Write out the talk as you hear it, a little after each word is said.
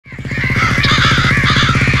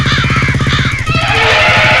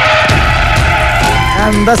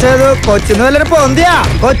എന്താ സേതു കൊച്ചിന്ന് വല്ലൊരു പൊന്തിയാ?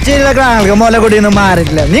 കൊച്ചിയിലെ ആൾക്ക് മുലകുടിയൊന്നും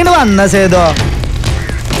മാറിയിട്ടില്ല. നീ വന്ന സേതോ?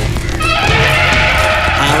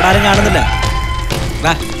 അവിടെ ആരും കാണുന്നില്ല.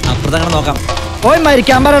 അപ്പുറത്തങ്ങനെ നോക്കാം. പോയി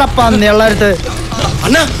മരിക്കാൻ പറയടാ പന്നിയുള്ള അടുത്ത്.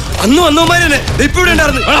 അണ്ണാ അന്ന് വന്നവന്മാരെ ഇപ്പൊ ഇവിടെ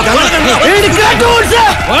ഉണ്ടായിരുന്നു.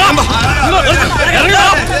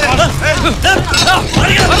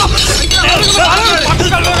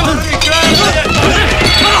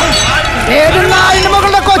 ഏത് നാലിന്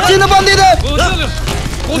മകളുടെ കൊച്ചിന്ന് പൊന്തിയത്?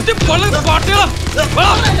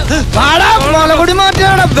 മുലകുടി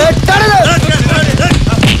മാറ്റിയാണ് വെട്ടണത്.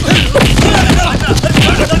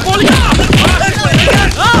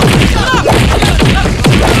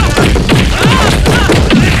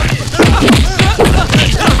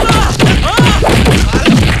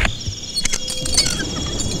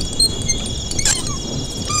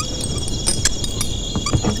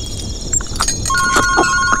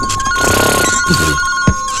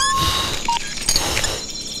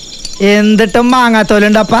 എന്തിട്ടും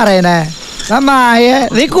മാങ്ങാത്തോലുണ്ടാ പറയണേ? മായ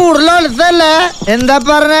നീ കൂടുതലല്ലേ? എന്താ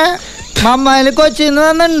പറഞ്ഞേ? മമ്മയില് കൊച്ചിന്ന്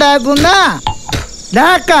വന്നുണ്ടാക്കുന്ന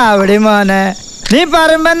കാവടി മോനെ. നീ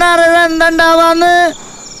പറയുമ്പോ എന്തുണ്ടാവാന്ന്?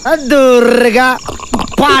 ദുർഗ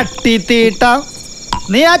പട്ടി തീട്ടം.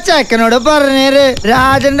 നീ ആ ചെക്കനോട് പറഞ്ഞേര്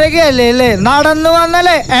രാജന്റെ ഗലയില് നടന്നു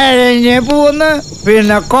വന്നല്ലേ എഴഞ്ഞേ പോന്ന്.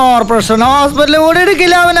 പിന്നെ കോർപ്പറേഷൻ ഹോസ്പിറ്റലിൽ കൂടി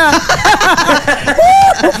എടുക്കില്ല അവനാ.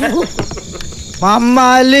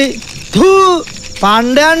 മമ്മാലി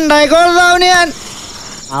പണ്ട് ഉണ്ടായിക്കോളാവന് ഞാൻ.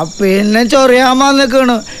 പിന്നെ ചൊറിയാൻ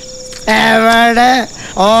വന്നിക്കണു. എവിടെ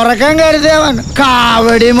ഉറക്കം കരുതിയവൻ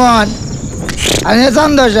കാവടി മോൻ. അതിന്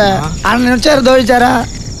സന്തോഷ അണ്ണ ചെറുതൊഴിച്ചാരാ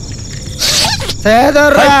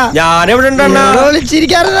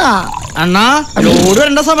വിളിച്ചിരിക്കാറുണ്ടാ അണ്ണാ. ലോഡ്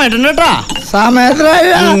വരേണ്ട സമയത്തുണ്ട് കേട്ടാ.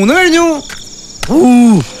 സമയത്തിലായി 3 കഴിഞ്ഞു.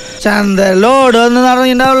 ചന്ത ലോഡ് വന്ന്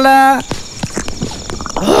നടന്നിട്ടുണ്ടാവില്ല.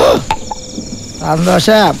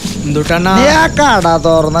 സന്തോഷം. നീ ആ കട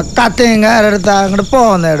തുറന്ന് കത്തിങ്കാരെടുത്ത് അങ്ങോട്ട്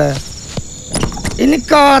പോന്നേട്. ഇനി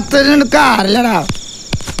കാത്തിട്ട് കാറില്ലടാ.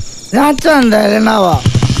 ഞാൻ ചന്തയിലുണ്ടാവാ.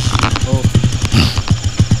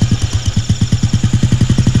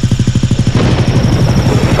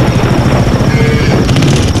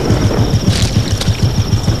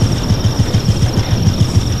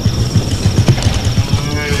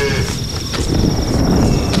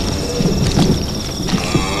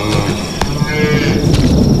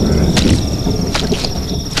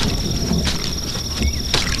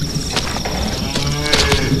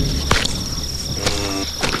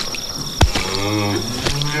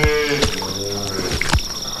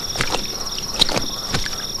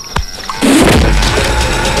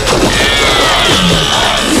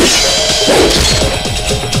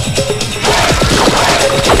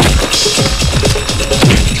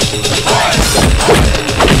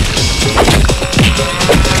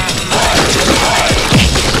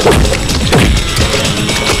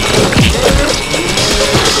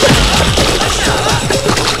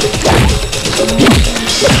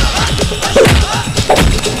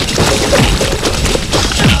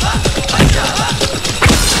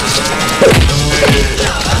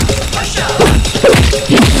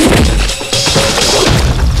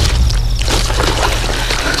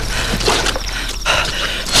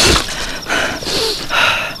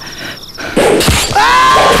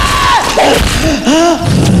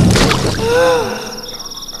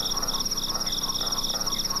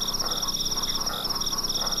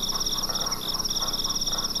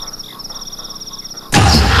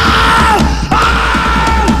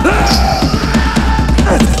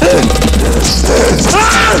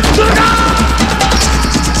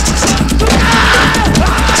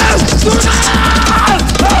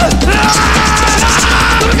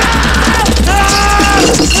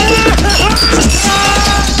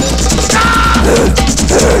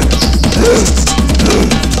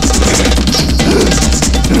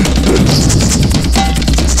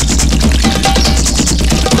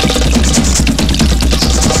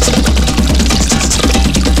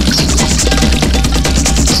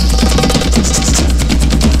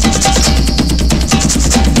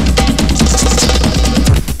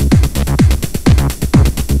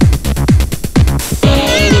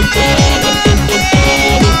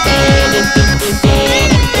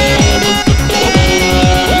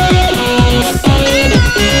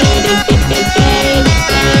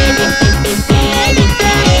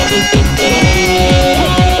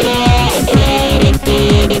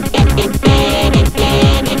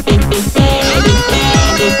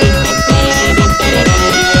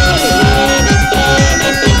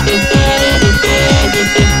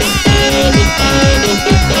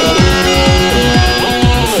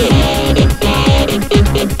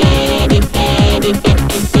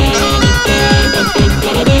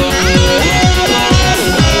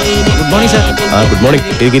 Good morning.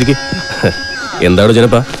 ഇരിക്കും. എന്താണ്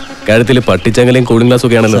ജനപ്പ കഴുത്തിൽ പട്ടിച്ചങ്ങലയും കൂളിംഗ് ഗ്ലാസ്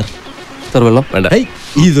ഒക്കെ ആണല്ലോ. സാർ വെള്ളം വേണ്ട.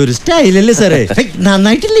 ഇതൊരു സ്റ്റൈലല്ലേ സാറേ,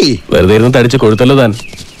 നന്നായിട്ടില്ലേ? വെറുതെ ഇരുന്ന് തടിച്ച് കൊഴുത്തല്ലോ താൻ.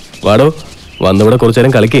 വാടോ, വന്നിവിടെ കുറച്ചു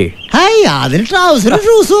നേരം കളിക്കേ.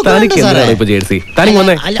 ഇപ്പൊ ജേഴ്സി താനിങ്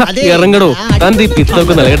വന്നേ, ഇറങ്ങടോ. താൻ ഈ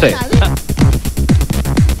പിത്തൊക്കെ നൽകട്ടെ.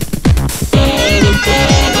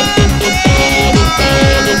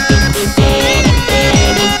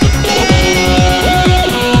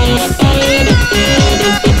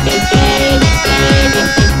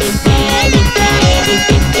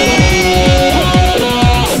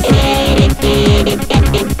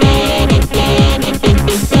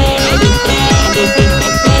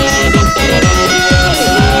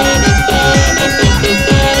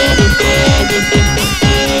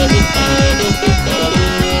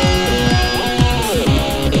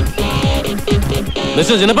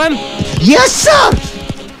 Mr. Jinapan? Yes, sir!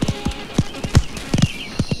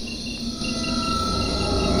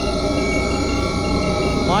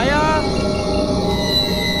 Maya!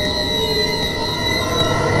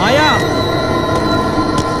 Maya!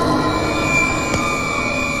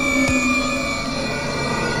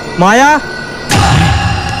 Maya!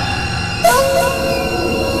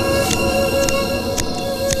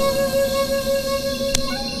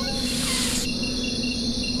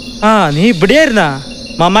 നീ ഇവിടെയായിരുന്നാ?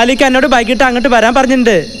 മമാലിക്ക് എന്നോട് ബൈക്കിട്ട് അങ്ങോട്ട് വരാൻ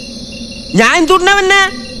പറഞ്ഞിട്ടുണ്ട്. ഞാൻ എന്തുടനവന്നെ?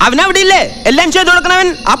 അവനവിടെ ഇല്ലേ? എല്ലാം ചെയ്തു കൊടുക്കണവൻ.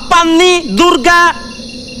 ആ പന്നി ദുർഗ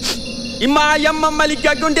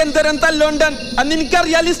മമ്മലിക്കൊണ്ട് എന്തരം തല്ലോണ്ടൻ അന്ന്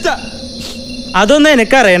എനിക്കറിയാലിസ്റ്റ. അതൊന്നും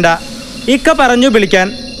എനിക്കറിയണ്ട. ഇക്ക പറഞ്ഞു വിളിക്കാൻ,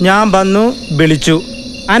 ഞാൻ വന്നു വിളിച്ചു.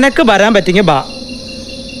 അനക്ക് വരാൻ പറ്റിങ്ങ ബാ.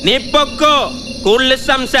 നീ പൊക്കോ, കൂടുതൽ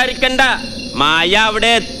സംസാരിക്കണ്ട. മായ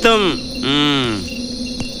അവിടെ എത്തും.